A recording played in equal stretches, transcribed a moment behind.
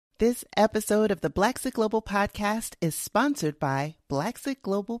This episode of the Blaxit Global Podcast is sponsored by Blaxit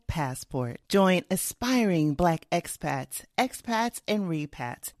Global Passport. Join aspiring Black expats, and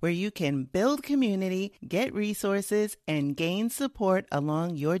repats, where you can build community, get resources, and gain support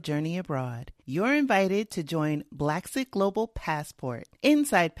along your journey abroad. You're invited to join Blaxit Global Passport.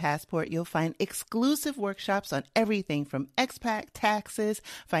 Inside Passport, you'll find exclusive workshops on everything from expat taxes,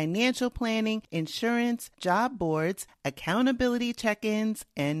 financial planning, insurance, job boards, accountability check-ins,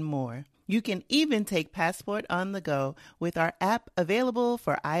 and more. You can even take Passport on the go with our app available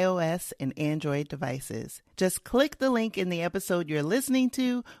for iOS and Android devices. Just click the link in the episode you're listening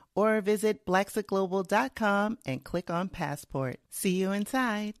to or visit blaxitglobal.com and click on Passport. See you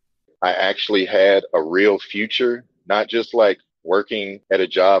inside. I actually had a real future, not just like working at a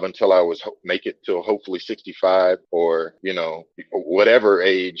job until I was make it till hopefully 65 or, whatever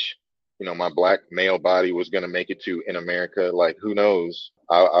age, my Black male body was going to make it to in America. Like, who knows?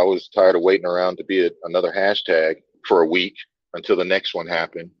 I was tired of waiting around to be another hashtag for a week until the next one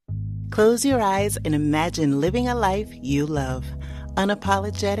happened. Close your eyes and imagine living a life you love,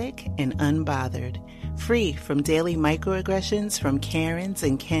 unapologetic and unbothered, free from daily microaggressions from Karens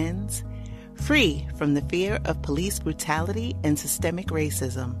and Kens, free from the fear of police brutality and systemic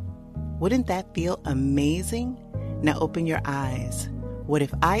racism. Wouldn't that feel amazing? Now open your eyes. What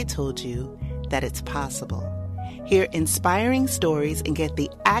if I told you that it's possible? Hear inspiring stories and get the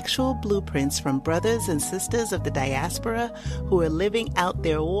actual blueprints from brothers and sisters of the diaspora who are living out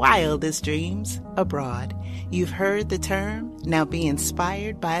their wildest dreams abroad. You've heard the term. Now be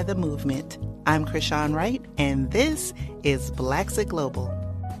inspired by the movement. I'm Krishan Wright, and this is Blaxit Global.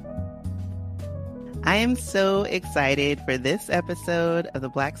 I am so excited for this episode of the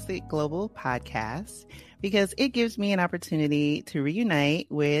Blaxit Global Podcast because it gives me an opportunity to reunite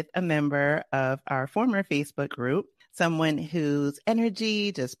with a member of our former Facebook group, someone whose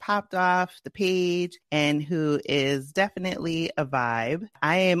energy just popped off the page and who is definitely a vibe.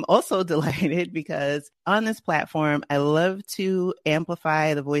 I am also delighted because on this platform, I love to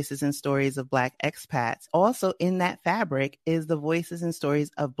amplify the voices and stories of Black expats. Also in that fabric is the voices and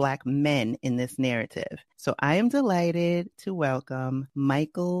stories of Black men in this narrative. So I am delighted to welcome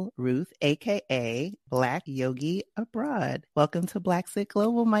Michael Ruth, aka Black Yogi Abroad. Welcome to Blaxit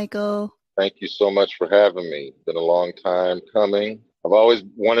Global, Michael. Thank you so much for having me. It's been a long time coming. I've always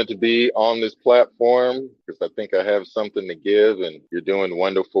wanted to be on this platform because I think I have something to give, and you're doing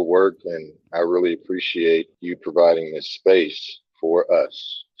wonderful work, and I really appreciate you providing this space for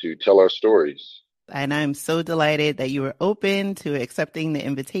us to tell our stories. And I'm so delighted that you were open to accepting the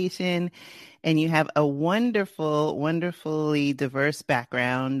invitation. And you have a wonderfully diverse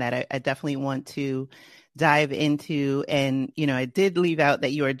background that I definitely want to dive into. And, I did leave out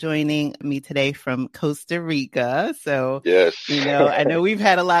that you are joining me today from Costa Rica. So, yes, I know we've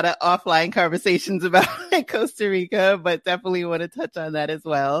had a lot of offline conversations about Costa Rica, but definitely want to touch on that as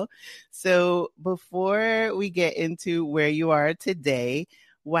well. So before we get into where you are today,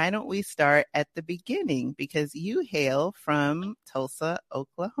 why don't we start at the beginning? Because you hail from Tulsa,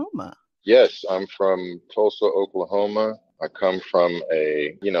 Oklahoma. Yes, I'm from Tulsa, Oklahoma. I come from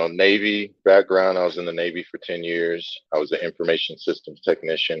a, Navy background. I was in the Navy for 10 years. I was an information systems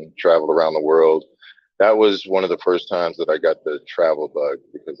technician, traveled around the world. That was one of the first times that I got the travel bug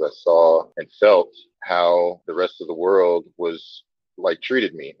because I saw and felt how the rest of the world was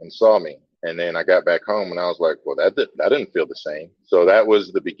treated me and saw me. And then I got back home and I was like, well, that didn't feel the same. So that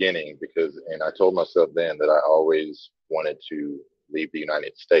was the beginning and I told myself then that I always wanted to leave the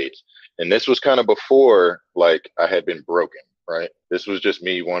United States. And this was kind of before I had been broken, right? This was just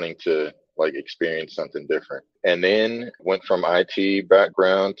me wanting to experience something different. And then went from IT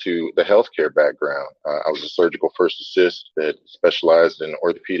background to the healthcare background. I was a surgical first assist that specialized in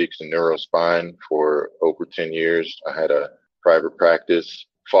orthopedics and neurospine for over 10 years. I had a private practice,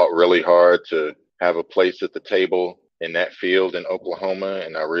 fought really hard to have a place at the table in that field in Oklahoma.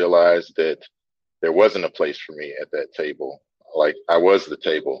 And I realized that there wasn't a place for me at that table. I was the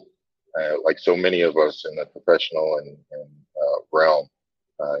table, like so many of us in the professional and realm.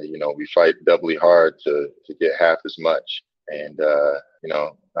 We fight doubly hard to get half as much. And,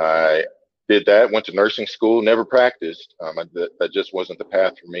 I did that, went to nursing school, never practiced. That just wasn't the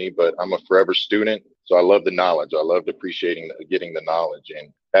path for me, but I'm a forever student. So I love the knowledge. I loved getting the knowledge.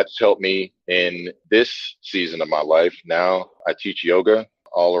 And that's helped me in this season of my life. Now I teach yoga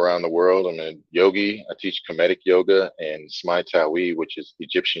all around the world. I'm a yogi. I teach Kemetic yoga and Smai Tawi, which is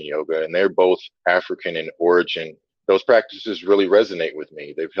Egyptian yoga, and they're both African in origin. Those practices really resonate with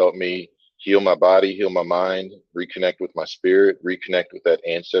me. They've helped me heal my body, heal my mind, reconnect with my spirit, reconnect with that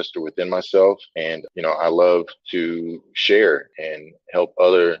ancestor within myself. And, I love to share and help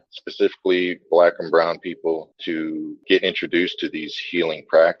other, specifically Black and brown people, to get introduced to these healing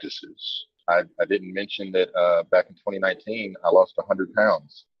practices. I didn't mention that back in 2019, I lost 100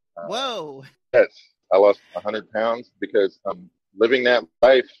 pounds. Whoa. Yes, I lost 100 pounds because living that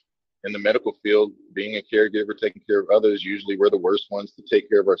life in the medical field, being a caregiver, taking care of others, usually we're the worst ones to take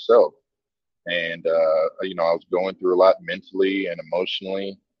care of ourselves. And, I was going through a lot mentally and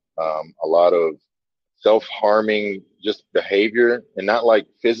emotionally, a lot of self-harming just behavior, and not like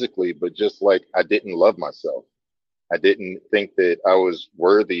physically, but just like I didn't love myself. I didn't think that I was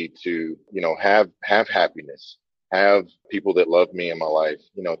worthy to, have happiness, have people that love me in my life,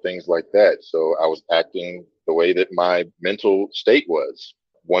 things like that. So I was acting the way that my mental state was.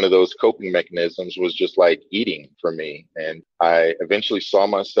 One of those coping mechanisms was just like eating for me. And I eventually saw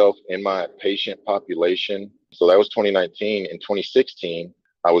myself in my patient population. So that was 2019. In 2016,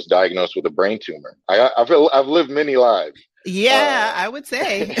 I was diagnosed with a brain tumor. I've lived many lives. Yeah, I would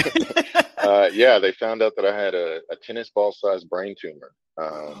say. They found out that I had a tennis ball sized brain tumor.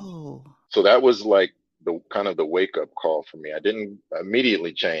 Oh. So that was like the kind of the wake up call for me. I didn't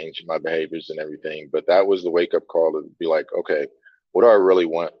immediately change my behaviors and everything, but that was the wake up call to be like, okay, what do I really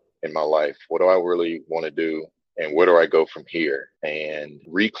want in my life? What do I really want to do? And where do I go from here? And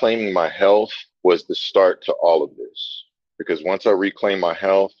reclaiming my health was the start to all of this. Because once I reclaimed my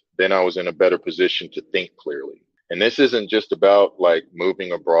health, then I was in a better position to think clearly. And this isn't just about like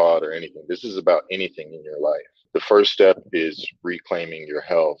moving abroad or anything. This is about anything in your life. The first step is reclaiming your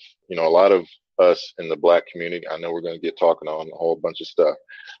health. A lot of us in the Black community, I know we're going to get talking on a whole bunch of stuff,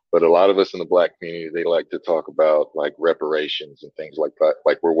 but a lot of us in the Black community, they like to talk about like reparations and things like that.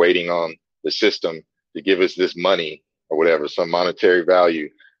 Like we're waiting on the system to give us this money or whatever, some monetary value.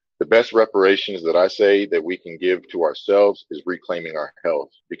 The best reparations that I say that we can give to ourselves is reclaiming our health,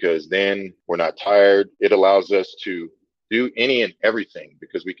 because then we're not tired. It allows us to do any and everything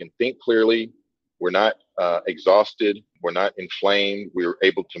because we can think clearly. We're not exhausted. We're not inflamed. We're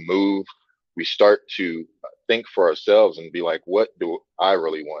able to move. We start to think for ourselves and be like, what do I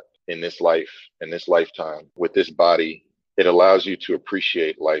really want in this life, in this lifetime, with this body? It allows you to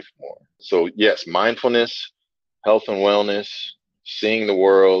appreciate life more. So yes, mindfulness, health and wellness, seeing the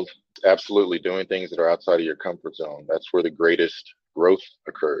world, absolutely doing things that are outside of your comfort zone. That's where the greatest growth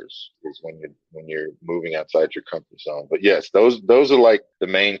occurs, is when you're moving outside your comfort zone. But yes, those are like the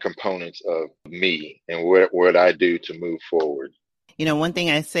main components of me and what I do to move forward. One thing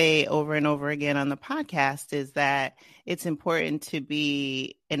I say over and over again on the podcast is that it's important to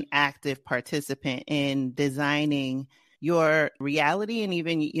be an active participant in designing your reality and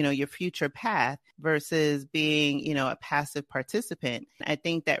even, your future path versus being, a passive participant. I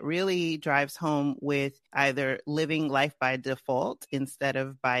think that really drives home with either living life by default instead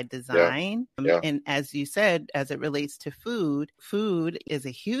of by design. Yeah. And as you said, as it relates to food is a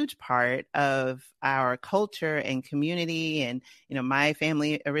huge part of our culture and community. And, my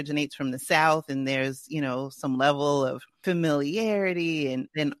family originates from the South, and there's, some level of familiarity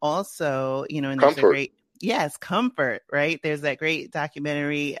and also, and there's Comfort. a great Yes, comfort, right? There's that great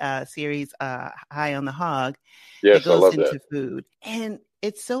documentary series, High on the Hog, that Yes, I goes love into that. food. And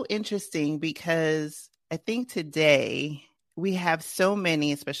it's so interesting because I think today we have so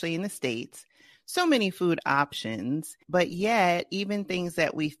many, especially in the States, so many food options, but yet even things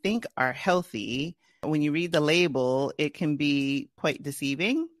that we think are healthy, when you read the label, it can be quite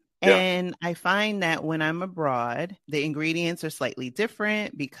deceiving. Yeah. And I find that when I'm abroad, the ingredients are slightly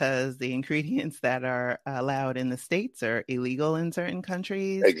different because the ingredients that are allowed in the States are illegal in certain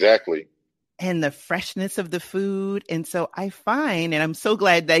countries. Exactly. And the freshness of the food. And so I find, and I'm so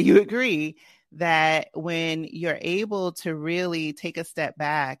glad that you agree, that when you're able to really take a step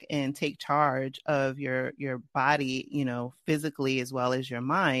back and take charge of your body, physically as well as your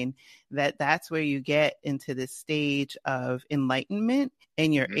mind, that's where you get into this stage of enlightenment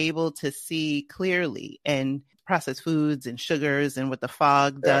and you're able to see clearly and processed foods and sugars and what the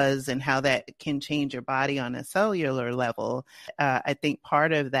fog does and how that can change your body on a cellular level. I think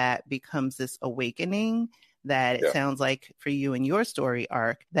part of that becomes this awakening that it sounds like for you in your story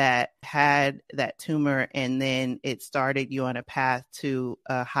arc that had that tumor and then it started you on a path to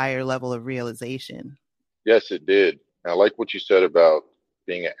a higher level of realization. Yes, it did. I like what you said about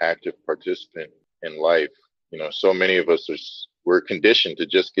being an active participant in life. So many of us we're conditioned to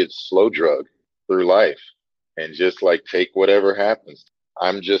just get slow drug through life and just like take whatever happens.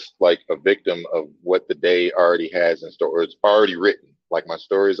 I'm just like a victim of what the day already has in store. Or it's already written. Like my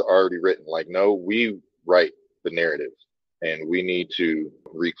story is already written. Like, no, we write the narrative. And we need to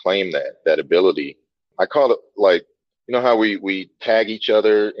reclaim that ability. I call it like, you know how we tag each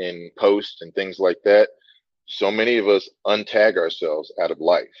other in posts and things like that? So many of us untag ourselves out of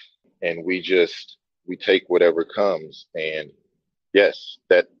life, and we take whatever comes. And yes,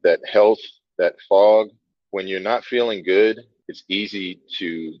 that health, that fog, when you're not feeling good, it's easy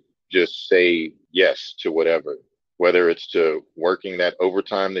to just say yes to whether it's to working that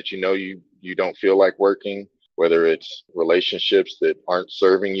overtime that you don't feel like working, whether it's relationships that aren't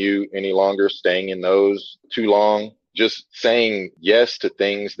serving you any longer, staying in those too long, just saying yes to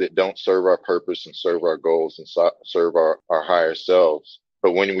things that don't serve our purpose and serve our goals and serve our higher selves.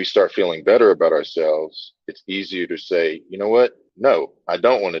 But when we start feeling better about ourselves, it's easier to say, you know what? No, I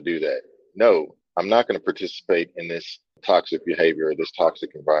don't want to do that. No, I'm not going to participate in this toxic behavior or this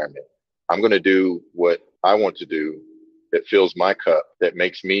toxic environment. I'm going to do what I want to do that fills my cup, that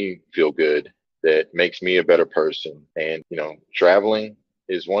makes me feel good, that makes me a better person. And, traveling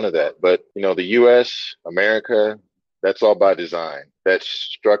is one of that. But, the US, America, that's all by design. That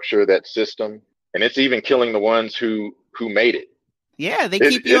structure, that system, and it's even killing the ones who made it. Yeah, they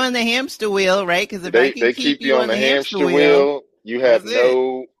keep you on the hamster wheel, right? Because if I can they keep you on the hamster wheel, you have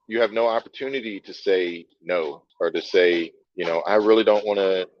no opportunity to say no, or to say, I really don't want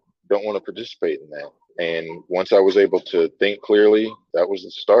to participate in that. And once I was able to think clearly, that was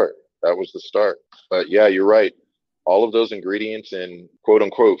the start. But yeah, you're right. All of those ingredients and quote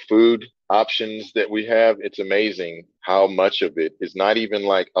unquote food options that we have, it's amazing how much of it is not even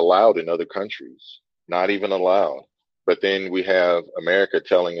like allowed in other countries, not even allowed. But then we have America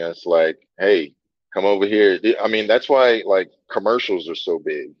telling us like, hey, come over here. I mean, that's why like commercials are so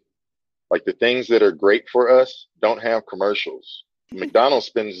big. Like the things that are great for us don't have commercials. McDonald's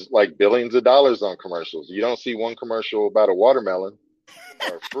spends like billions of dollars on commercials. You don't see one commercial about a watermelon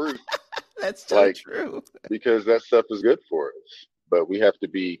or fruit. That's so true. Because that stuff is good for us. But we have to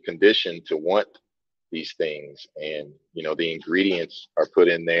be conditioned to want these things. And, the ingredients are put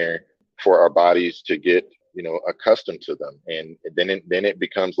in there for our bodies to get, accustomed to them. And then it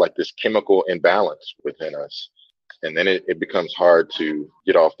becomes like this chemical imbalance within us. And then it becomes hard to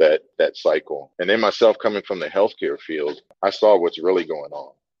get off that cycle. And then myself coming from the healthcare field, I saw what's really going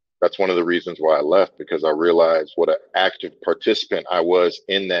on. That's one of the reasons why I left, because I realized what an active participant I was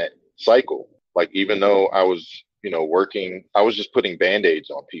in that cycle. Like, even though I was, working, I was just putting Band-Aids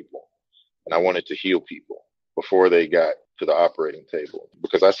on people, and I wanted to heal people before they got to the operating table,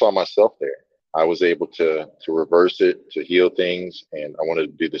 because I saw myself there. I was able to reverse it, to heal things. And I wanted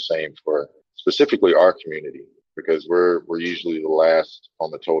to do the same for specifically our community, because we're usually the last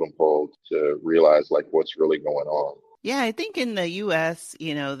on the totem pole to realize like what's really going on. Yeah, I think in the U.S.,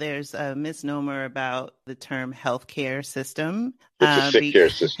 there's a misnomer about the term healthcare system. It's a sick care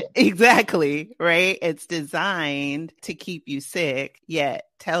system. Exactly, right? It's designed to keep you sick, yet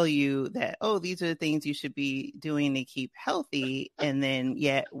tell you that, oh, these are the things you should be doing to keep healthy. And then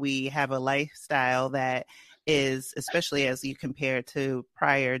yet we have a lifestyle that is, especially as you compare to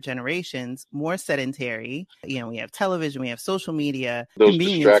prior generations, more sedentary. We have television, we have social media, those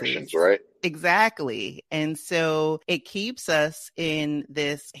distractions, right? Exactly. And so it keeps us in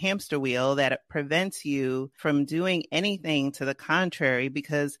this hamster wheel that prevents you from doing anything to the contrary,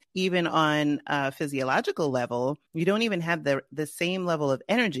 because even on a physiological level, you don't even have the same level of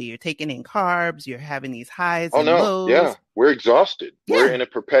energy. You're taking in carbs, you're having these highs and lows. Yeah. We're exhausted. Yeah. We're in a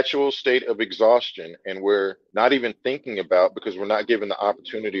perpetual state of exhaustion, and we're not even thinking about, because we're not given the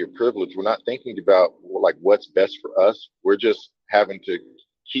opportunity or privilege, we're not thinking about like what's best for us. We're just having to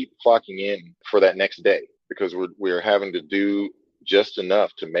keep clocking in for that next day, because we're having to do just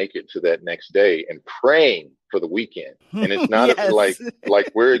enough to make it to that next day and praying for the weekend. And it's not yes.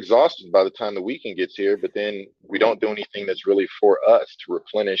 like we're exhausted by the time the weekend gets here, but then we don't do anything that's really for us to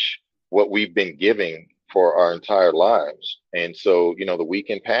replenish what we've been giving for our entire lives. And so, the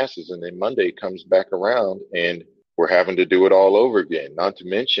weekend passes, and then Monday comes back around, and we're having to do it all over again. Not to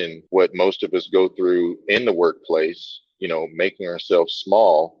mention what most of us go through in the workplace, making ourselves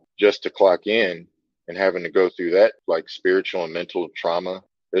small just to clock in, and having to go through that like spiritual and mental trauma.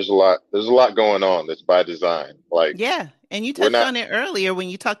 There's a lot going on that's by design. Like, yeah. And you touched on it earlier when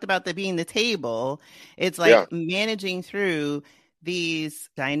you talked about being the table. It's like managing through these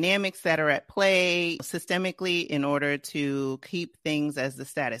dynamics that are at play systemically in order to keep things as the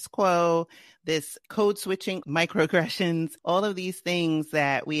status quo, this code switching, microaggressions, all of these things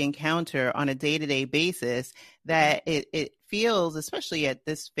that we encounter on a day-to-day basis, that it feels, especially at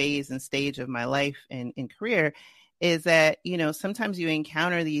this phase and stage of my life and career, is that, sometimes you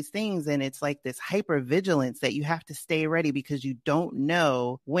encounter these things and it's like this hypervigilance that you have to stay ready because you don't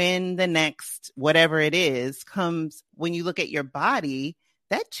know when the next whatever it is comes. When you look at your body,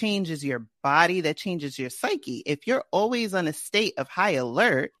 that changes your body, that changes your psyche. If you're always on a state of high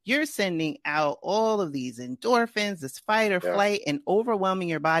alert, you're sending out all of these endorphins, this fight or flight, and overwhelming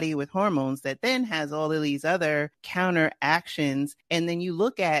your body with hormones that then has all of these other counteractions. And then you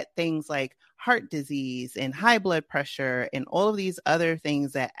look at things like heart disease and high blood pressure and all of these other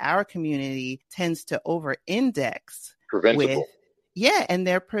things that our community tends to over-index with. Yeah, and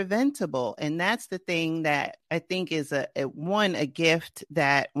they're preventable. And that's the thing that I think is a gift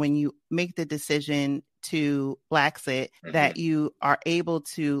that when you make the decision to Blaxit, that you are able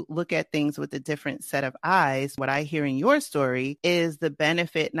to look at things with a different set of eyes. What I hear in your story is the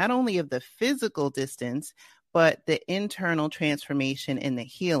benefit not only of the physical distance, but the internal transformation and the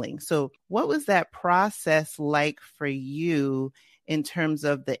healing. So what was that process like for you in terms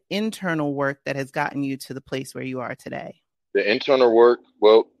of the internal work that has gotten you to the place where you are today? The internal work,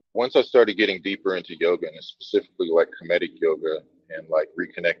 well, once I started getting deeper into yoga, and specifically like Kemetic yoga and like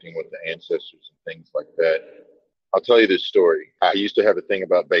reconnecting with the ancestors and things like that, I'll tell you this story. I used to have a thing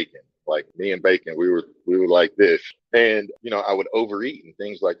about bacon. Like me and bacon, we were like this. And, I would overeat and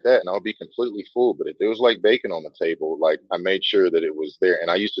things like that, and I would be completely full. But if there was like bacon on the table, like I made sure that it was there.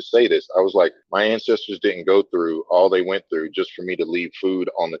 And I used to say this, I was like, my ancestors didn't go through all they went through just for me to leave food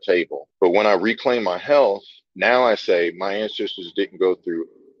on the table. But when I reclaim my health, now I say my ancestors didn't go through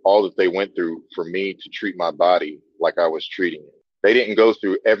all that they went through for me to treat my body like I was treating it. They didn't go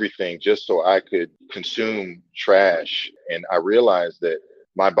through everything just so I could consume trash. And I realized that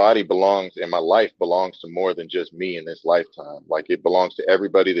my body belongs and my life belongs to more than just me in this lifetime. Like it belongs to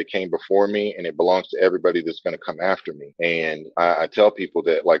everybody that came before me, and it belongs to everybody that's going to come after me. And I tell people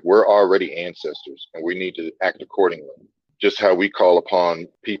that like we're already ancestors and we need to act accordingly. Just how we call upon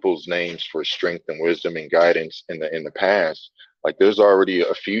people's names for strength and wisdom and guidance in the past, like there's already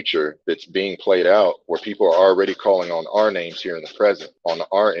a future that's being played out where people are already calling on our names here in the present, on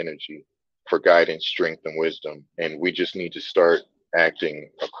our energy for guidance, strength, and wisdom. And we just need to start acting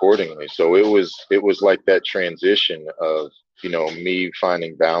accordingly. So it was like that transition of, me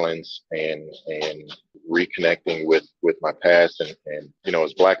finding balance and reconnecting with my past. And,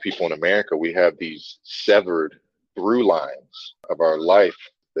 as Black people in America, we have these severed through lines of our life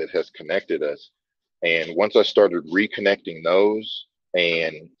that has connected us. And once I started reconnecting those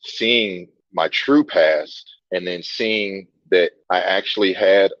and seeing my true past, and then seeing that I actually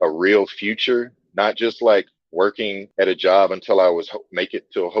had a real future, not just like working at a job until I was make it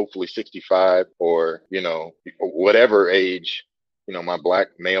till hopefully 65 or, whatever age, my Black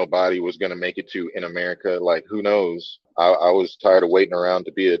male body was going to make it to in America. Like, who knows? I was tired of waiting around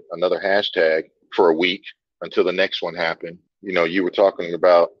to be another hashtag for a week until the next one happened. You were talking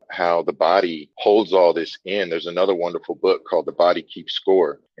about how the body holds all this in. There's another wonderful book called The Body Keeps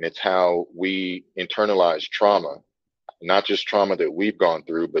Score. And it's how we internalize trauma, not just trauma that we've gone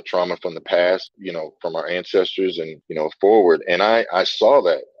through, but trauma from the past, from our ancestors and, forward. And I saw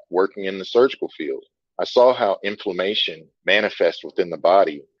that working in the surgical field. I saw how inflammation manifests within the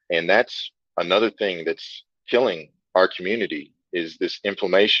body. And that's another thing that's killing our community, is this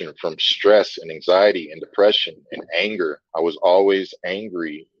inflammation from stress and anxiety and depression and anger. I was always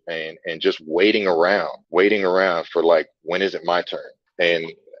angry and just waiting around for like, when is it my turn?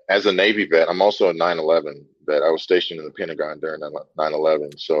 And as a Navy vet, I'm also a 9/11 vet. I was stationed in the Pentagon during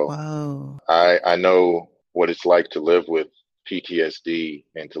 9/11. So wow. I know what it's like to live with PTSD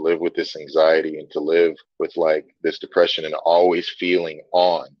and to live with this anxiety and to live with like this depression and always feeling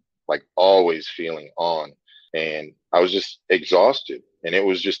on. And I was just exhausted, and it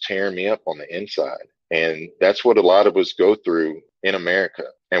was just tearing me up on the inside. And that's what a lot of us go through in America.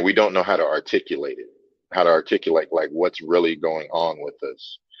 And we don't know how to articulate like what's really going on with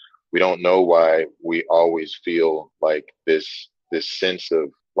us. We don't know why we always feel like this sense of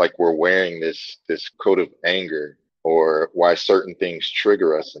like we're wearing this coat of anger, or why certain things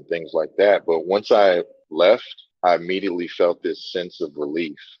trigger us and things like that. But once I left, I immediately felt this sense of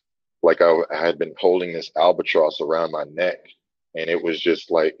relief. Like I had been holding this albatross around my neck, and it was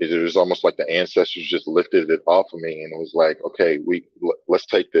just like, it was almost like the ancestors just lifted it off of me. And it was like, okay, let's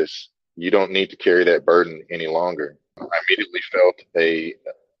take this. You don't need to carry that burden any longer. I immediately felt a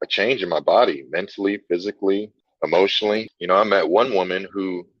change in my body, mentally, physically, emotionally. I met one woman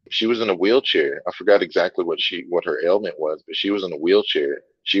who, she was in a wheelchair. I forgot exactly what her ailment was, but she was in a wheelchair.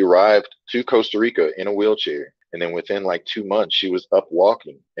 She arrived to Costa Rica in a wheelchair. And then within like 2 months, she was up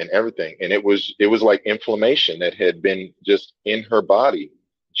walking and everything. And it was like inflammation that had been just in her body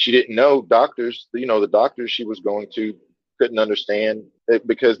She didn't know doctors, the doctors she was going to couldn't understand it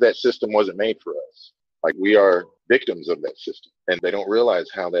because that system wasn't made for us. Like we are victims of that system and they don't realize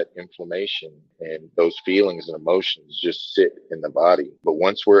how that inflammation and those feelings and emotions just sit in the body. But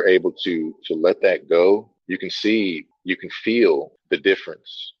once we're able to let that go, you can feel the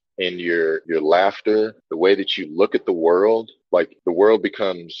difference in your laughter, the way that you look at the world. Like the world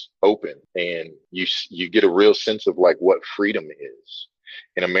becomes open and you get a real sense of like what freedom is.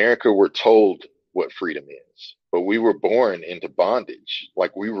 In America, we're told what freedom is, but we were born into bondage.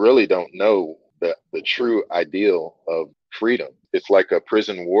 Like we really don't know the true ideal of freedom. It's like a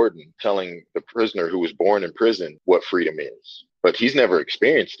prison warden telling the prisoner who was born in prison what freedom is, but he's never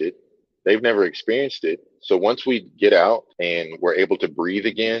experienced it. They've never experienced it. So once we get out and we're able to breathe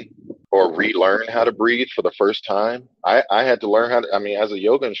again or relearn how to breathe for the first time, I had to learn as a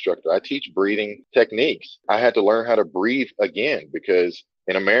yoga instructor, I teach breathing techniques. I had to learn how to breathe again because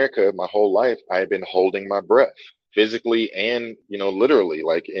in America, my whole life, I had been holding my breath physically and, literally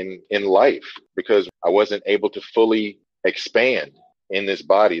like in life because I wasn't able to fully expand in this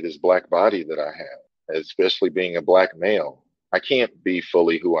body, this Black body that I have, especially being a Black male. I can't be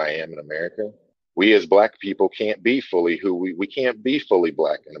fully who I am in America. We as Black people can't be fully we can't be fully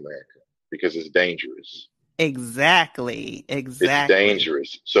Black in America because it's dangerous. Exactly. It's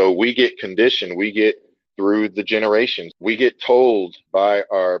dangerous. So we get conditioned. We get through the generations. We get told by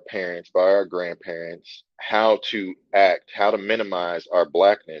our parents, by our grandparents, how to act, how to minimize our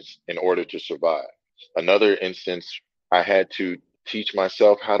Blackness in order to survive. Another instance, I had to teach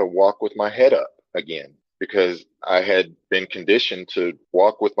myself how to walk with my head up again because I had been conditioned to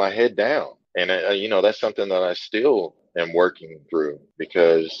walk with my head down. And, that's something that I still am working through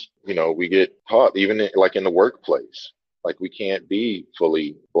because, we get taught even in the workplace. Like we can't be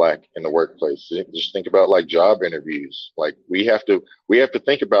fully Black in the workplace. Just think about like job interviews. Like we have to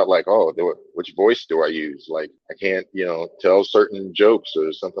think about like, which voice do I use? Like I can't, tell certain jokes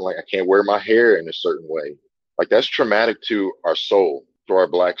or something like I can't wear my hair in a certain way. Like that's traumatic to our soul, to our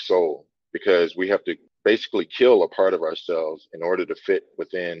Black soul, because we have to basically kill a part of ourselves in order to fit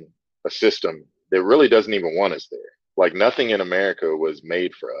within a system that really doesn't even want us there. Like nothing in America was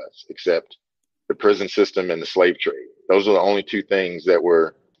made for us except the prison system and the slave trade. Those are the only two things that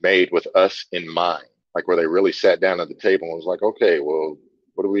were made with us in mind, like where they really sat down at the table and was like, okay, well,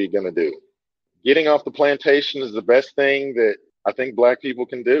 what are we going to do? Getting off the plantation is the best thing that I think Black people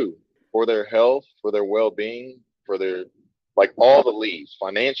can do for their health, for their well-being, for their, like all the leaves,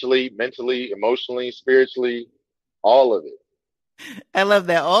 financially, mentally, emotionally, spiritually, all of it. I love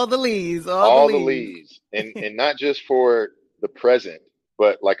that. All the leaves, all the leaves. And not just for the present,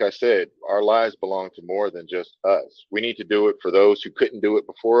 but like I said, our lives belong to more than just us. We need to do it for those who couldn't do it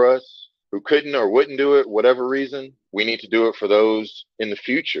before us, who couldn't or wouldn't do it, whatever reason. We need to do it for those in the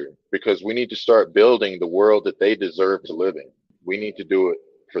future because we need to start building the world that they deserve to live in. We need to do it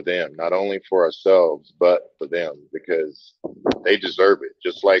for them, not only for ourselves, but for them because they deserve it,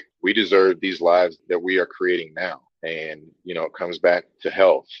 just like we deserve these lives that we are creating now. And, it comes back to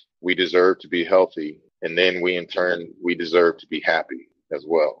health. We deserve to be healthy. And then we deserve to be happy as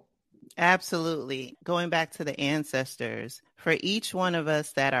well. Absolutely. Going back to the ancestors, for each one of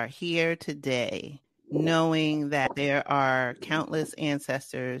us that are here today, knowing that there are countless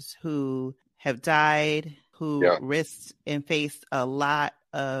ancestors who have died, who risked and faced a lot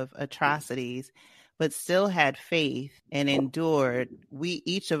of atrocities, but still had faith and endured,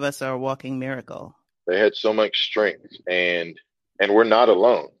 each of us are a walking miracle. They had so much strength and we're not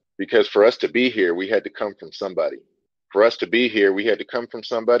alone because for us to be here, we had to come from somebody. For us to be here, we had to come from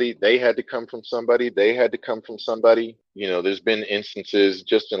somebody. They had to come from somebody. They had to come from somebody. There's been instances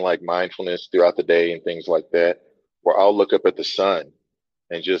just in like mindfulness throughout the day and things like that, where I'll look up at the sun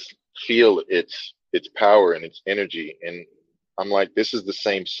and just feel its power and its energy. And I'm like, this is the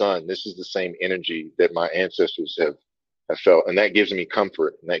same sun. This is the same energy that my ancestors have felt. And that gives me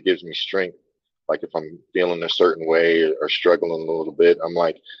comfort and that gives me strength. Like if I'm feeling a certain way or struggling a little bit, I'm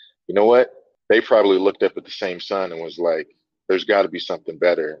like, you know what? They probably looked up at the same sun and was like, there's got to be something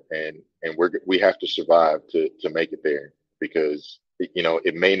better. And we have to survive to make it there because,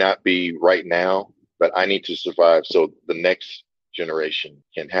 it may not be right now, but I need to survive so the next generation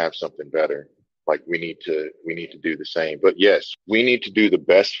can have something better. Like we need to do the same. But yes, we need to do the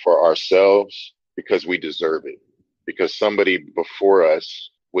best for ourselves because we deserve it, because somebody before us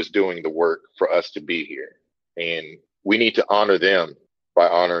was doing the work for us to be here. And we need to honor them by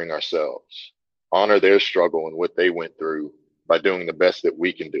honoring ourselves, honor their struggle and what they went through by doing the best that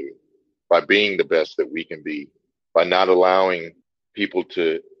we can do, by being the best that we can be, by not allowing people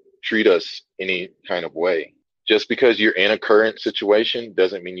to treat us any kind of way just because you're in a current situation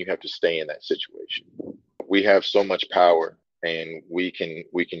doesn't mean you have to stay in that situation. We have so much power, and we can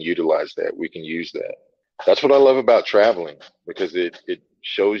utilize that. We can use that. That's what I love about traveling, because it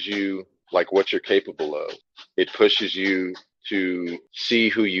shows you like what you're capable of. It pushes you to see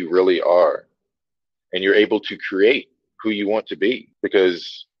who you really are, and you're able to create who you want to be,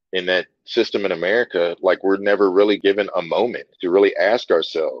 because in that system in America, like, we're never really given a moment to really ask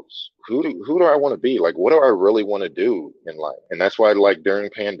ourselves, who do I want to be? Like, what do I really want to do in life? And that's why, like, during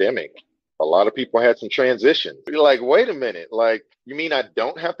pandemic, a lot of people had some transitions. You're like, wait a minute, like, you mean I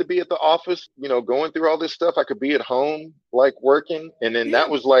don't have to be at the office, going through all this stuff? I could be at home, like, working. And then that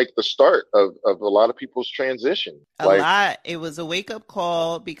was like the start of a lot of people's transition. It was a wake-up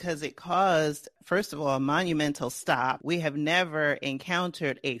call, because it caused, first of all, a monumental stop. We have never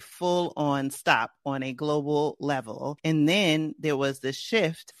encountered a full-on stop on a global level. And then there was the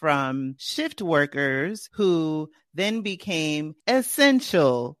shift from shift workers who then became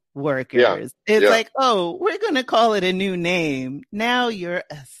essential workers. It's like, oh, we're going to call it a new name. Now you're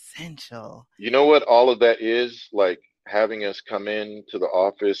essential. You know what all of that is? Like, having us come in to the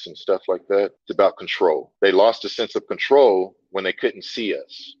office and stuff like that, it's about control. They lost a sense of control when they couldn't see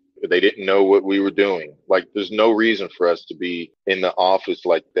us. They didn't know what we were doing. Like, there's no reason for us to be in the office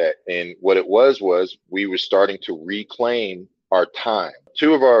like that. And what it was we were starting to reclaim our time.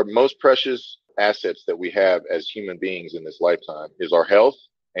 Two of our most precious assets that we have as human beings in this lifetime is our health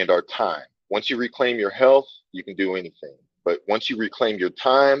and our time. Once you reclaim your health, you can do anything. But once you reclaim your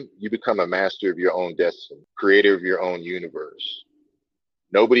time, you become a master of your own destiny, creator of your own universe.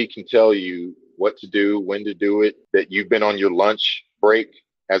 Nobody can tell you what to do, when to do it, that you've been on your lunch break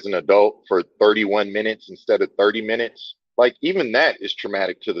as an adult for 31 minutes instead of 30 minutes. Like, even that is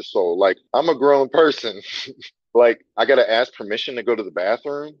traumatic to the soul. Like, I'm a grown person. Like, I got to ask permission to go to the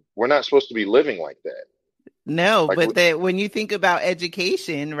bathroom. We're not supposed to be living like that. No, like, but when you think about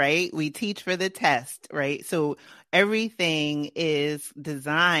education, right, we teach for the test, right? So everything is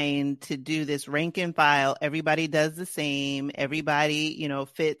designed to do this rank and file. Everybody does the same. Everybody,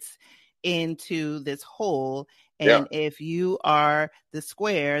 fits into this hole. And if you are the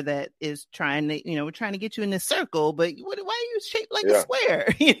square that is trying to, we're trying to get you in the circle, but why are you shaped like a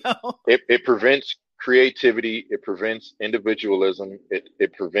square? It prevents creativity. It prevents individualism.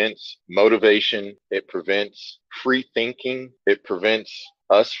 It prevents motivation. It prevents free thinking. It prevents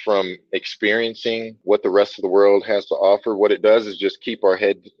us from experiencing what the rest of the world has to offer. What it does is just keep our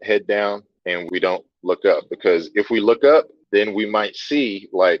head down, and we don't look up, because if we look up, then we might see,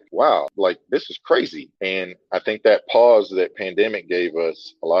 like, wow, like, this is crazy. And I think that pause that pandemic gave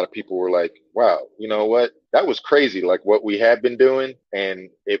us, a lot of people were like, wow, you know what? That was crazy, like what we had been doing, and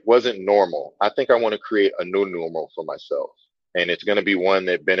it wasn't normal. I think I want to create a new normal for myself, and it's going to be one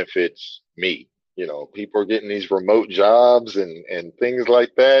that benefits me. People are getting these remote jobs and things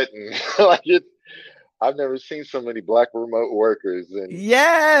like that. And like, I've never seen so many Black remote workers. And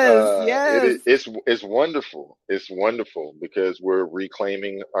yes. It's wonderful. It's wonderful, because we're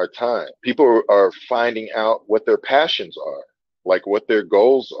reclaiming our time. People are finding out what their passions are, like what their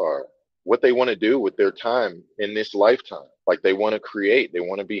goals are, what they want to do with their time in this lifetime. Like, they want to create, they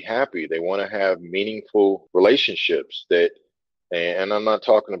want to be happy, they want to have meaningful relationships and I'm not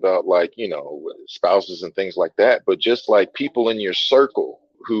talking about, like, spouses and things like that, but just like people in your circle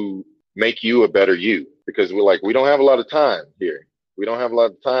who make you a better you, because we don't have a lot of time here. We don't have a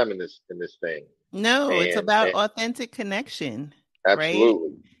lot of time in this thing. No, it's about authentic connection.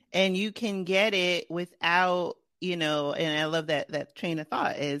 Absolutely. Right? And you can get it without, and I love that train of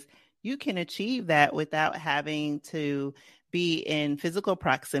thought is you can achieve that without having to be in physical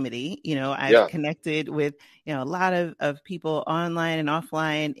proximity. I've connected with, a lot of people online and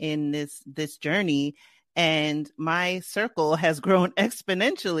offline in this journey. And my circle has grown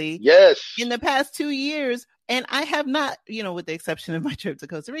exponentially in the past 2 years. And I have not, with the exception of my trip to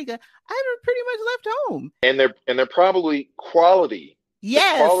Costa Rica, I've pretty much left home. And they're probably quality.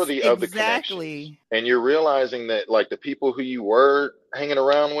 Yes, the quality of exactly. the connections. And you're realizing that, like, the people who you were hanging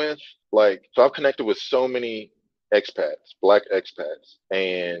around with, like, so I've connected with so many expats, Black expats,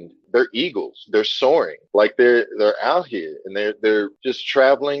 and they're eagles. They're soaring. Like, they're out here, and they're just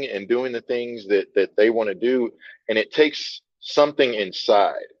traveling and doing the things that they want to do. And it takes something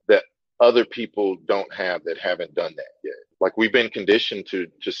inside that other people don't have, that haven't done that yet. Like, we've been conditioned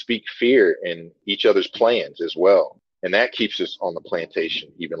to speak fear in each other's plans as well. And that keeps us on the plantation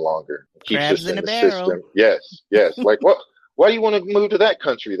even longer. It keeps Crabs us in in the barrel. system. Yes. Like, what? Why do you want to move to that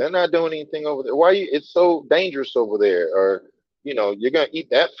country? They're not doing anything over there. It's so dangerous over there. Or, you're going to eat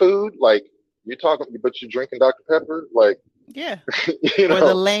that food? Like, you're talking, but you're drinking Dr. Pepper? Like, yeah. Or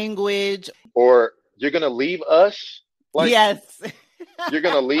the language. Or you're going to leave us? Like, Yes. you're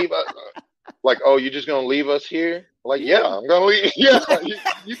going to leave us? Like, oh, you're just going to leave us here? Like, yeah, Yeah. I'm going to leave. Yeah,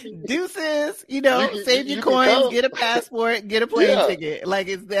 you can, Deuces, save your you can coins, come. get a passport, get a plane Yeah, ticket. Like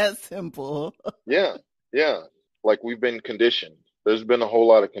it's that simple. yeah, yeah. Like we've been conditioned. There's been a whole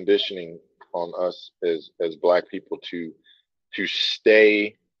lot of conditioning on us as Black people to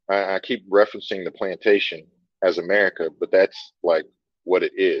stay. I keep referencing the plantation as America, but that's like what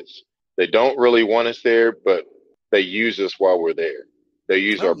it is. They don't really want us there, but they use us while we're there. They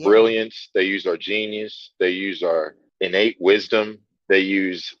use Oh our yeah. brilliance. They use our genius. They use our innate wisdom. They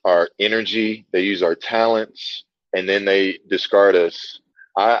use our energy. They use our talents, and then they discard us.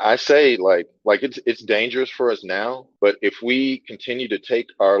 I say like it's dangerous for us now, but if we continue to take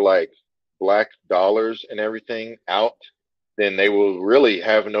our like Black dollars and everything out, then they will really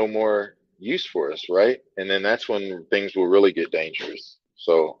have no more use for us, right? And then that's when things will really get dangerous.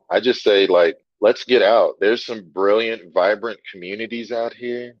 So I just say, like, let's get out. There's some brilliant, vibrant communities out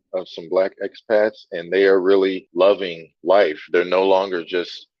here of some Black expats, and they are really loving life. They're no longer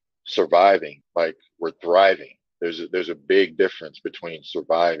just surviving, like we're thriving. There's a big difference between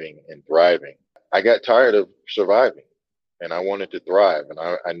surviving and thriving. I got tired of surviving and I wanted to thrive. And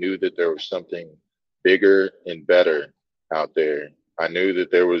I knew that there was something bigger and better out there. I knew that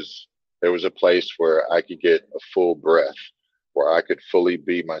there was a place where I could get a full breath, where I could fully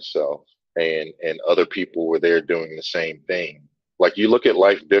be myself, and other people were there doing the same thing. Like you look at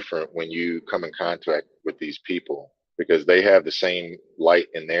life different when you come in contact with these people because they have the same light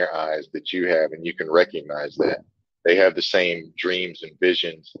in their eyes that you have, and you can recognize that. They have the same dreams and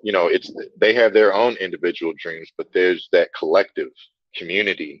visions. It's they have their own individual dreams, but there's that collective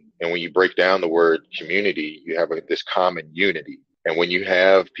community. And when you break down the word community, you have this common unity. And when you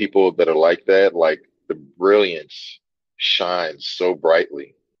have people that are like that, like the brilliance shines so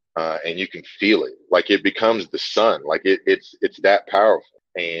brightly, and you can feel it. Like it becomes the sun. Like it's that powerful,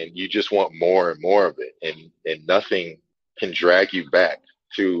 and you just want more and more of it. And nothing can drag you back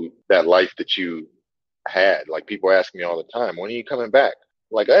to that life that you had. Like people ask me all the time, when are you coming back?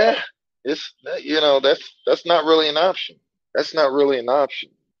 Like, it's that's not really an option. That's not really an option.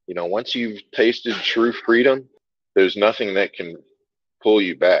 Once you've tasted true freedom, there's nothing that can pull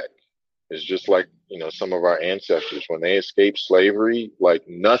you back. It's just like, some of our ancestors, when they escaped slavery, like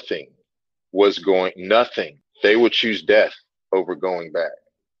nothing. They would choose death over going back.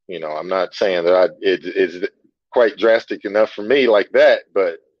 I'm not saying that it's quite drastic enough for me like that,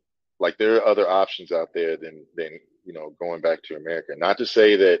 but like there are other options out there than going back to America. Not to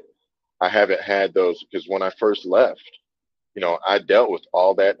say that I haven't had those, because when I first left, I dealt with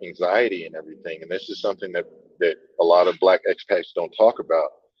all that anxiety and everything. And this is something that a lot of Black expats don't talk about,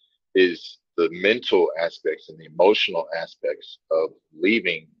 is the mental aspects and the emotional aspects of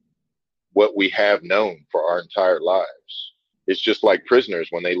leaving what we have known for our entire lives. It's just like prisoners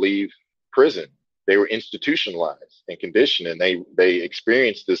when they leave prison. They were institutionalized and conditioned, and they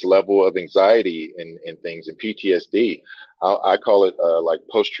experienced this level of anxiety and things, and PTSD. I call it like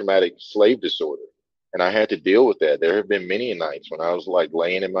post-traumatic slave disorder. And I had to deal with that. There have been many nights when I was like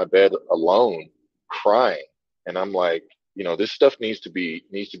laying in my bed alone, crying. And I'm like, this stuff needs to be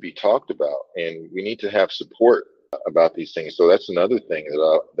talked about, and we need to have support about these things. So that's another thing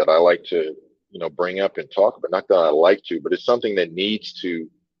that I like to, bring up and talk about. Not that I like to, but it's something that needs to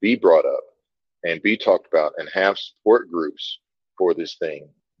be brought up and be talked about, and have support groups for this thing,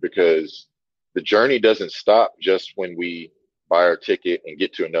 because the journey doesn't stop just when we buy our ticket and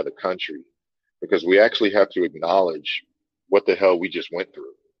get to another country, because we actually have to acknowledge what the hell we just went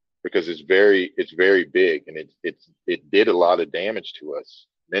through, because it's very big, and it did a lot of damage to us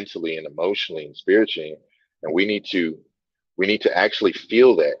mentally and emotionally and spiritually. And we need to actually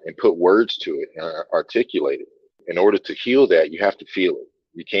feel that and put words to it and articulate it. In order to heal that, you have to feel it.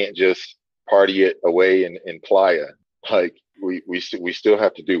 You can't just party it away in playa. Like we still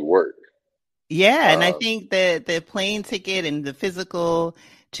have to do work. Yeah, and I think that the plane ticket and the physical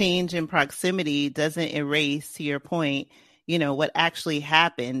change in proximity doesn't erase, to your point, what actually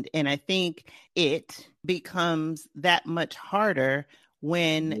happened. And I think it becomes that much harder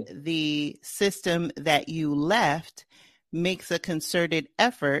when the system that you left makes a concerted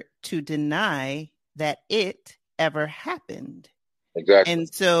effort to deny that it ever happened. Exactly.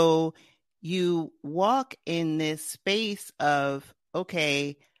 And so you walk in this space of,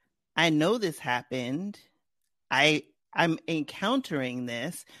 okay, I know this happened. I'm encountering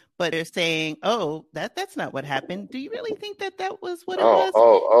this, but they're saying, "Oh, that's not what happened." Do you really think that was what it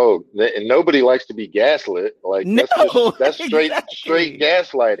was? And nobody likes to be gaslit. Like No, that's straight exactly.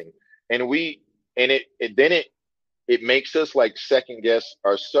 gaslighting. And it makes us like second guess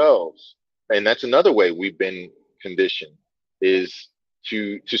ourselves And that's another way we've been conditioned, is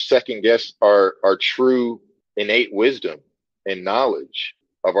to second guess our true innate wisdom and knowledge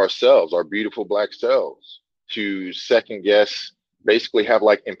of ourselves, our beautiful Black selves, to second guess, basically have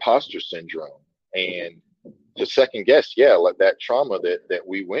like imposter syndrome, and to second guess, like that trauma that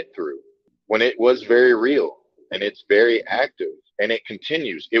we went through when it was very real and it's very active, and it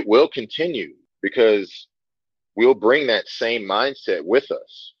continues. It will continue because we'll bring that same mindset with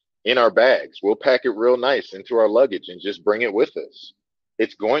us in our bags. We'll pack it real nice into our luggage and just bring it with us.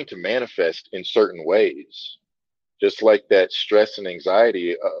 It's going to manifest in certain ways, just like that stress and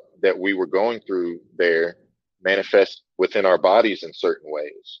anxiety that we were going through there manifest within our bodies in certain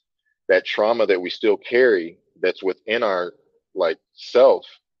ways. That trauma that we still carry that's within our like self,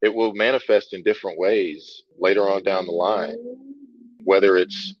 it will manifest in different ways later on down the line, whether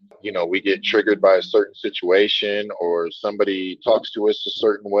it's, we get triggered by a certain situation, or somebody talks to us a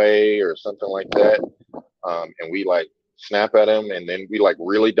certain way or something like that. And we like snap at them, and then we like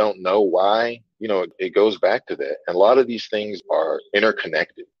really don't know why. It goes back to that. And a lot of these things are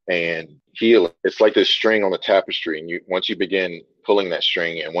interconnected and healing. It's like this string on the tapestry. And once you begin pulling that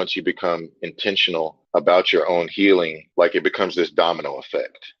string, and once you become intentional about your own healing, like it becomes this domino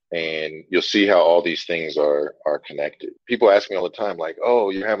effect. And you'll see how all these things are connected. People ask me all the time, like, oh,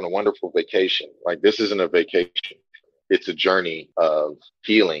 you're having a wonderful vacation. Like, this isn't a vacation. It's a journey of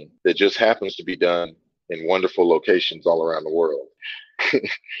healing that just happens to be done in wonderful locations all around the world.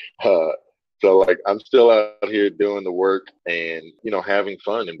 So like, I'm still out here doing the work and, having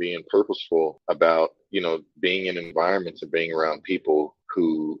fun and being purposeful about, being in environments and being around people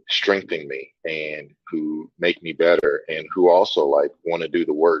who strengthen me and who make me better, and who also like want to do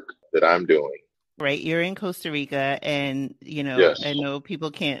the work that I'm doing. Right. You're in Costa Rica, and, Yes. I know people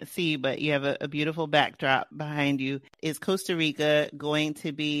can't see, but you have a beautiful backdrop behind you. Is Costa Rica going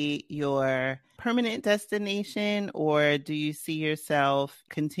to be your permanent destination, or do you see yourself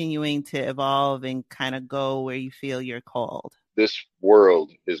continuing to evolve and kind of go where you feel you're called? This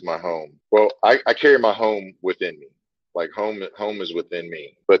world is my home. Well, I carry my home within me. Like home is within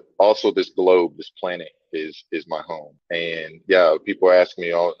me, but also this globe, this planet is my home. And yeah, people ask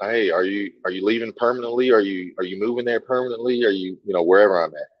me all, hey, are you leaving permanently? Are you moving there permanently? Are you, wherever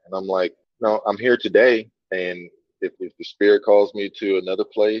I'm at? And I'm like, no, I'm here today. And if the spirit calls me to another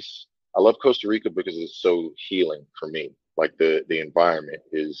place, I love Costa Rica because it's so healing for me. Like the environment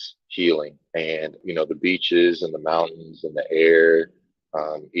is healing, and, the beaches and the mountains and the air,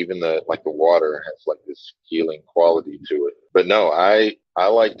 even the water has like this healing quality to it. But no, I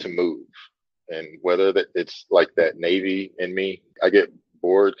like to move, and whether that it's like that Navy in me, I get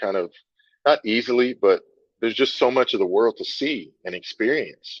bored kind of, not easily, but there's just so much of the world to see and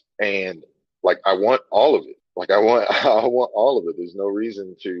experience, and like I want all of it. Like I want all of it. There's no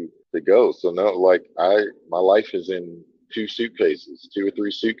reason to go. So no, like my life is in 2 or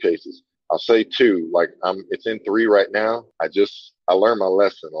 3 suitcases. I'll say 2, like it's in 3 right now. I learned my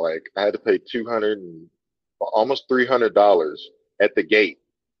lesson. Like I had to pay almost $300 at the gate,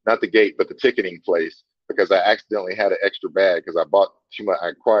 not the gate, but the ticketing place, because I accidentally had an extra bag because I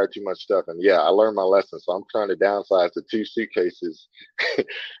acquired too much stuff. And yeah, I learned my lesson. So I'm trying to downsize to 2 suitcases.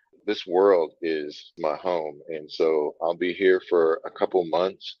 This world is my home. And so I'll be here for a couple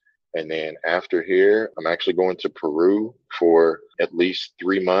months. And then after here, I'm actually going to Peru for at least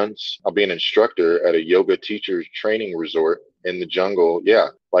 3 months. I'll be an instructor at a yoga teacher training resort in the jungle. Yeah,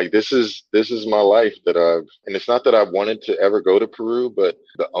 like this is my life and it's not that I wanted to ever go to Peru, but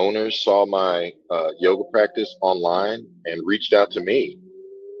the owners saw my yoga practice online and reached out to me.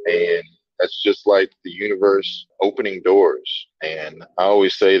 And that's just like the universe opening doors. And I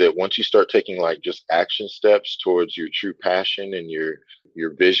always say that once you start taking like just action steps towards your true passion and your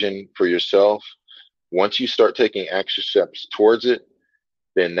vision for yourself, once you start taking action steps towards it,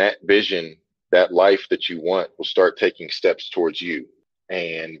 then that vision, that life that you want will start taking steps towards you.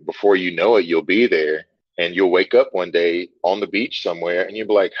 And before you know it, you'll be there, and you'll wake up one day on the beach somewhere and you'll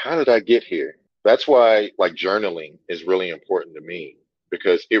be like, how did I get here? That's why like journaling is really important to me,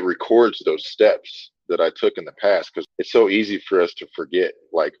 because it records those steps that I took in the past, because it's so easy for us to forget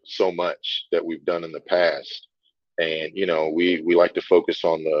like so much that we've done in the past. And, we like to focus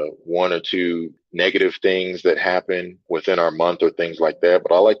on the 1 or 2 negative things that happen within our month or things like that.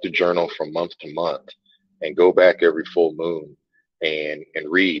 But I like to journal from month to month and go back every full moon and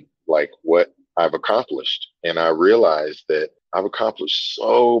read like what I've accomplished. And I realized that I've accomplished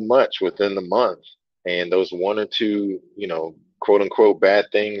so much within the month. And those 1 or 2, quote unquote, bad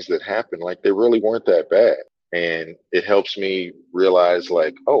things that happen, like they really weren't that bad. And it helps me realize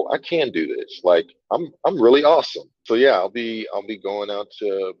like, oh, I can do this. Like I'm really awesome. So yeah, I'll be going out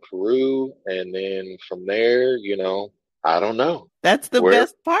to Peru, and then from there, I don't know That's the where.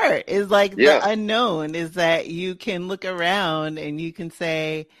 best part is like the Yeah, unknown is that you can look around and you can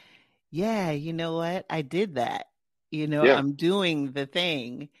say, yeah, you know what? I did that. yeah, I'm doing the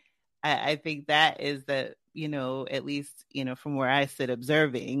thing. I think that is the, at least, from where I sit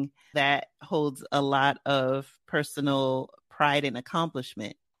observing, that holds a lot of personal pride and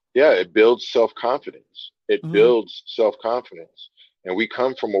accomplishment. yeah. It builds self-confidence. It Mhm. builds self-confidence. And we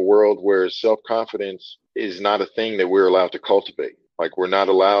come from a world where self-confidence is not a thing that we're allowed to cultivate. Like we're not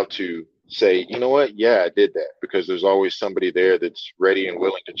allowed to say, you know what? Yeah, I did that, because there's always somebody there that's ready and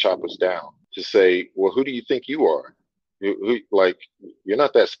willing to chop us down, to say, well, who do you think you are? Like, you're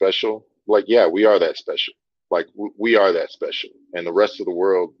not that special. Like, yeah, we are that special. Like, we are that special. And the rest of the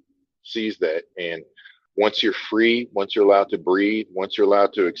world sees that. And once you're free, once you're allowed to breathe, once you're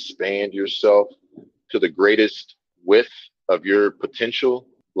allowed to expand yourself to the greatest width of your potential,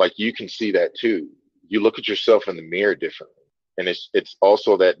 like you can see that too. You look at yourself in the mirror differently. And it's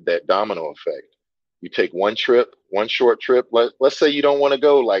also that domino effect. You take one trip, one short trip. Let's say you don't want to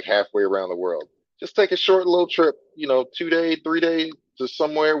go like halfway around the world. Just take a short little trip, 2 days, 3 days to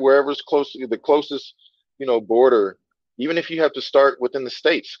somewhere, wherever's close to the closest, border. Even if you have to start within the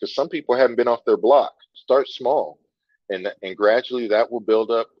states, because some people haven't been off their block. Start small, and gradually that will build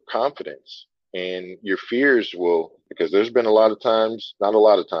up confidence, and your fears will, because there's been a lot of times, not a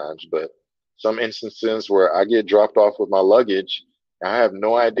lot of times, but some instances where I get dropped off with my luggage. I have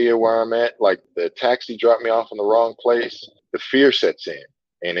no idea where I'm at. Like the taxi dropped me off in the wrong place. The fear sets in,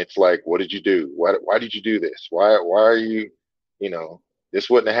 and it's like, what did you do? Why did you do this? Why are you, you know, this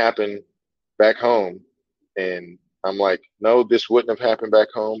wouldn't have happened back home. And I'm like, no, this wouldn't have happened back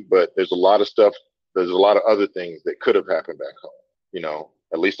home, but there's a lot of stuff. There's a lot of other things that could have happened back home.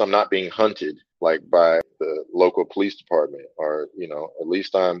 At least I'm not being hunted like by the local police department, or, at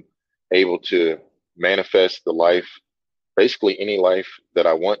least I'm able to manifest the life, basically any life that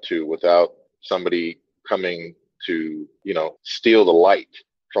I want to, without somebody coming to, steal the light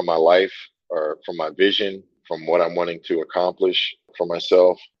from my life, or from my vision, from what I'm wanting to accomplish for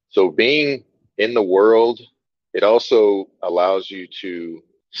myself. So being in the world, it also allows you to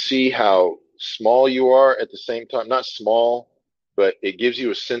see how small you are at the same time. Not small, but it gives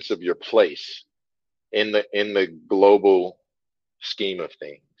you a sense of your place in the global scheme of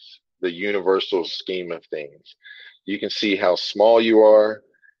things, the universal scheme of things. You can see how small you are,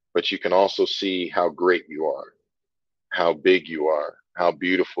 but you can also see how great you are, how big you are, how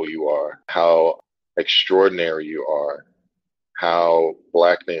beautiful you are, how extraordinary you are, how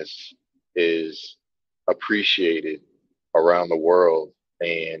blackness is appreciated around the world,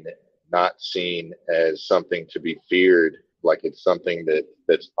 and not seen as something to be feared, like it's something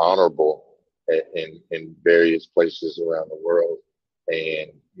that's honorable in various places around the world.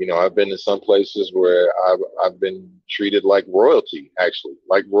 And I've been to some places where I've been treated like royalty, actually,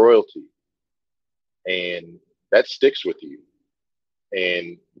 like royalty, and that sticks with you.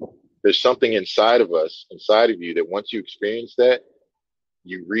 And there's something inside of us, inside of you, that once you experience that,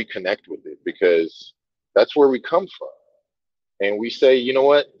 you reconnect with it, because that's where we come from. And we say, you know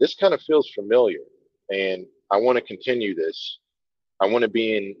what, this kind of feels familiar, and I want to continue this. I want to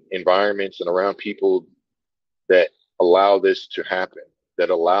be in environments and around people that allow this to happen, that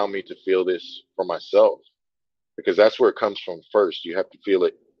allow me to feel this for myself, because that's where it comes from first. You have to feel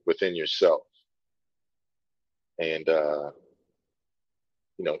it within yourself. And,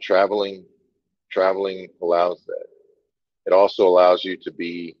 traveling allows that. It also allows you to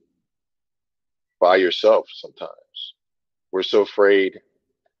be by yourself sometimes. We're so afraid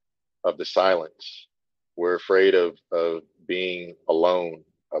of the silence. We're afraid of being alone,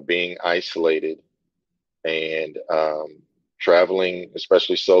 of being isolated. And traveling,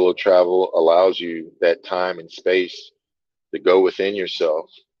 especially solo travel, allows you that time and space to go within yourself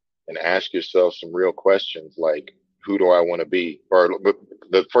and ask yourself some real questions, like, who do I want to be? Or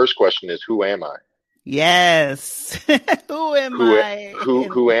the first question is, who am I? Yes. Who am Who I?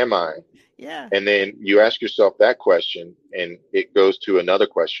 who am I? Yeah. And then you ask yourself that question, and it goes to another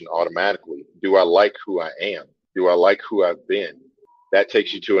question automatically. Do I like who I am? Do I like who I've been? That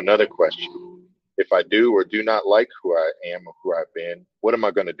takes you to another question. If I do or do not like who I am or who I've been, what am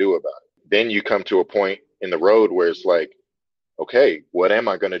I going to do about it? Then you come to a point in the road where it's like, okay, what am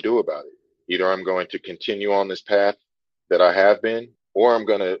I going to do about it? Either I'm going to continue on this path that I have been, or I'm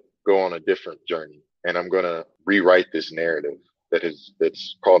going to go on a different journey, and I'm going to rewrite this narrative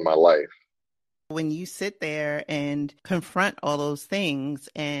that's called my life. When you sit there and confront all those things,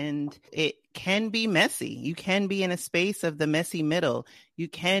 and it can be messy. You can be in a space of the messy middle. You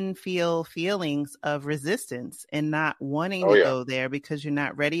can feel feelings of resistance and not wanting Oh to yeah. go there because you're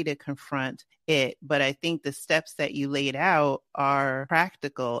not ready to confront it. But I think the steps that you laid out are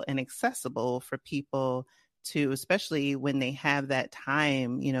practical and accessible for people to, especially when they have that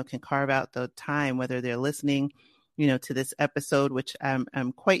time, can carve out the time, whether they're listening, to this episode, which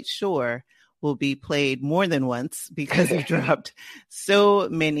I'm quite sure will be played more than once because you dropped so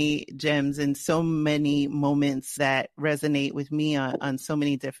many gems and so many moments that resonate with me on so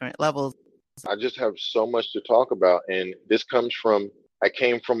many different levels. I just have so much to talk about. And this comes from, I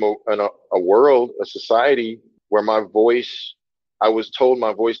came from a world, a society where I was told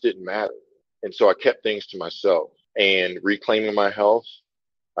my voice didn't matter. And so I kept things to myself. And reclaiming my health,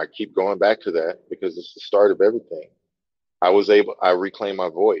 I keep going back to that because it's the start of everything. I reclaimed my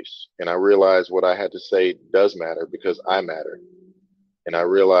voice and I realized what I had to say does matter because I matter. And I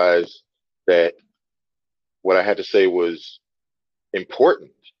realized that what I had to say was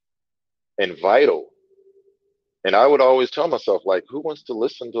important and vital. And I would always tell myself, like, who wants to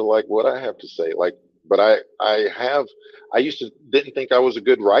listen to like what I have to say? Like, but I used to didn't think I was a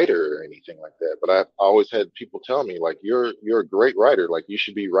good writer or anything like that. But I've always had people tell me, like, you're a great writer. Like, you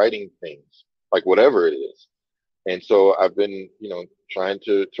should be writing things, like whatever it is. And so I've been, trying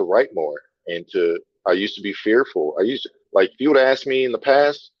to write more I used to be fearful. Like, if you would ask me in the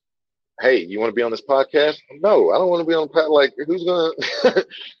past, hey, you want to be on this podcast? No, I don't want to be on the podcast. Like, who's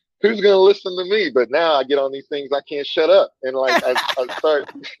gonna listen to me? But now I get on these things, I can't shut up, and like I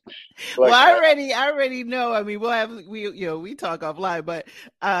start. Like, well, I already know. I mean, we talk offline, but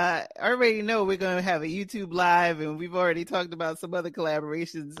I already know we're going to have a YouTube live, and we've already talked about some other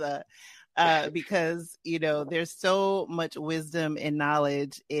collaborations. Because there's so much wisdom and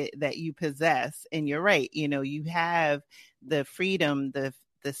knowledge that you possess, and you're right. You have the freedom, the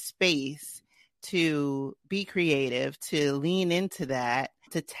space to be creative, to lean into that,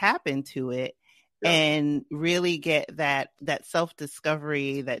 to tap into it, and really get that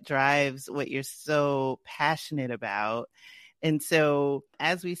self-discovery that drives what you're so passionate about. And so,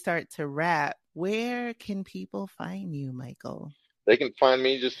 as we start to wrap, where can people find you, Michael? They can find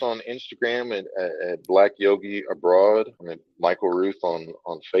me just on Instagram at Black Yogi Abroad. I'm at Michael Ruth on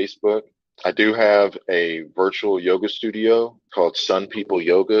Facebook. I do have a virtual yoga studio called Sun People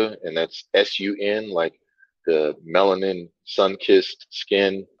Yoga, and that's SUN, like the melanin sun-kissed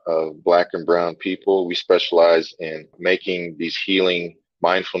skin of Black and brown people. We specialize in making these healing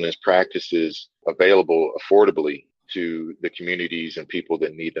mindfulness practices available affordably to the communities and people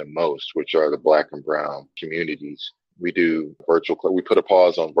that need them most, which are the Black and brown communities. We do we put a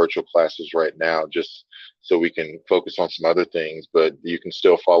pause on virtual classes right now just so we can focus on some other things, but you can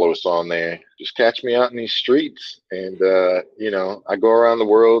still follow us on there. Just catch me out in these streets. And, I go around the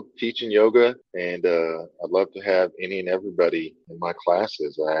world teaching yoga, and I'd love to have any and everybody in my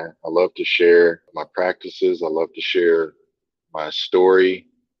classes. I love to share my practices. I love to share my story,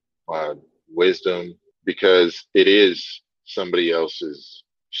 my wisdom, because it is somebody else's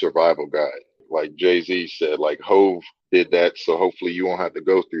survival guide. Like Jay-Z said, like Hove did that, so hopefully you won't have to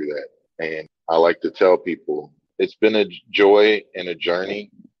go through that. And I like to tell people it's been a joy and a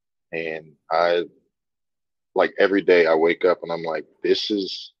journey. And like every day I wake up and I'm like, this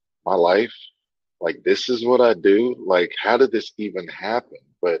is my life. Like, this is what I do. Like, how did this even happen?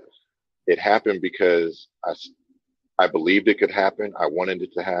 But it happened because I believed it could happen. I wanted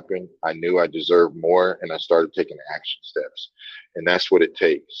it to happen. I knew I deserved more, and I started taking action steps. And that's what it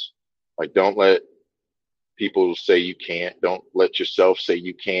takes. Like, don't let people say you can't. Don't let yourself say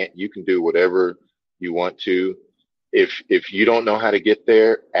you can't. You can do whatever you want to. If you don't know how to get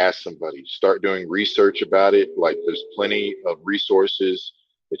there, ask somebody. Start doing research about it. Like, there's plenty of resources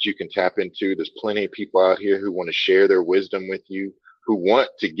that you can tap into. There's plenty of people out here who want to share their wisdom with you, who want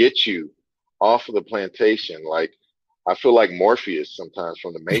to get you off of the plantation. Like, I feel like Morpheus sometimes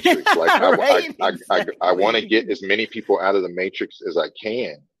from the Matrix. Like, Right, I want to get as many people out of the Matrix as I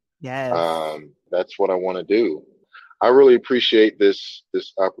can. Yes. That's what I want to do. I really appreciate this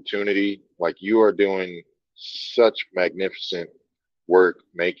opportunity. Like, you are doing such magnificent work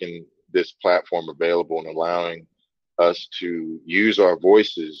making this platform available and allowing us to use our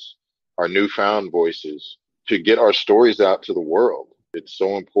voices, our newfound voices, to get our stories out to the world. It's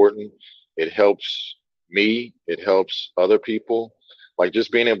so important. It helps me. It helps other people. Like,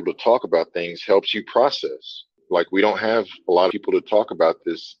 just being able to talk about things helps you process. Like, we don't have a lot of people to talk about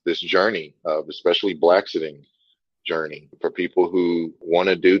this journey of, especially Blaxiting journey, for people who want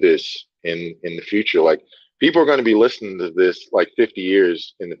to do this in the future. Like, people are going to be listening to this like 50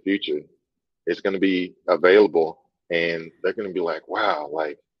 years in the future. It's going to be available, and they're going to be like, wow,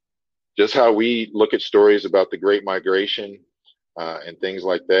 like, just how we look at stories about the Great Migration and things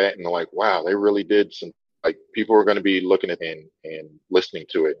like that. And like, wow, they really did some, like people are going to be looking at it and listening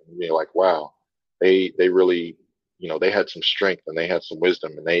to it and be like, wow, they really, they had some strength and they had some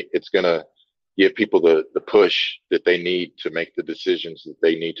wisdom, and it's going to give people the push that they need to make the decisions that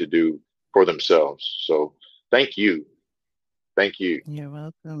they need to do for themselves. So thank you. Thank you. You're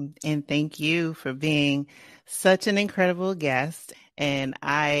welcome. And thank you for being such an incredible guest. And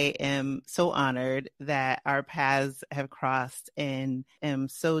I am so honored that our paths have crossed, and am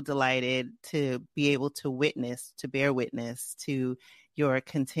so delighted to be able to bear witness to your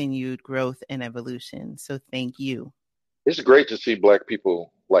continued growth and evolution. So thank you. It's great to see Black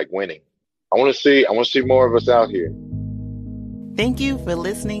people like winning. I want to see more of us out here. Thank you for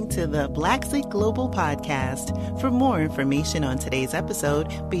listening to the Blaxit Global Podcast. For more information on today's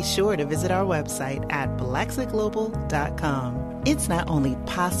episode, be sure to visit our website at blaxitglobal.com. It's not only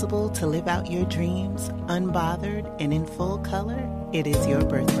possible to live out your dreams unbothered and in full color, it is your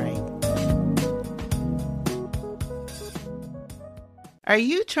birthright. Are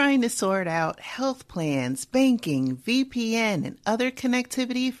you trying to sort out health plans, banking, VPN, and other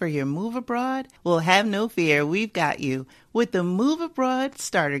connectivity for your move abroad? Well, have no fear. We've got you with the Move Abroad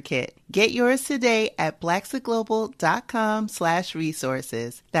Starter Kit. Get yours today at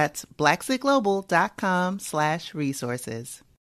blaxitglobal.com/resources. That's blaxitglobal.com/resources.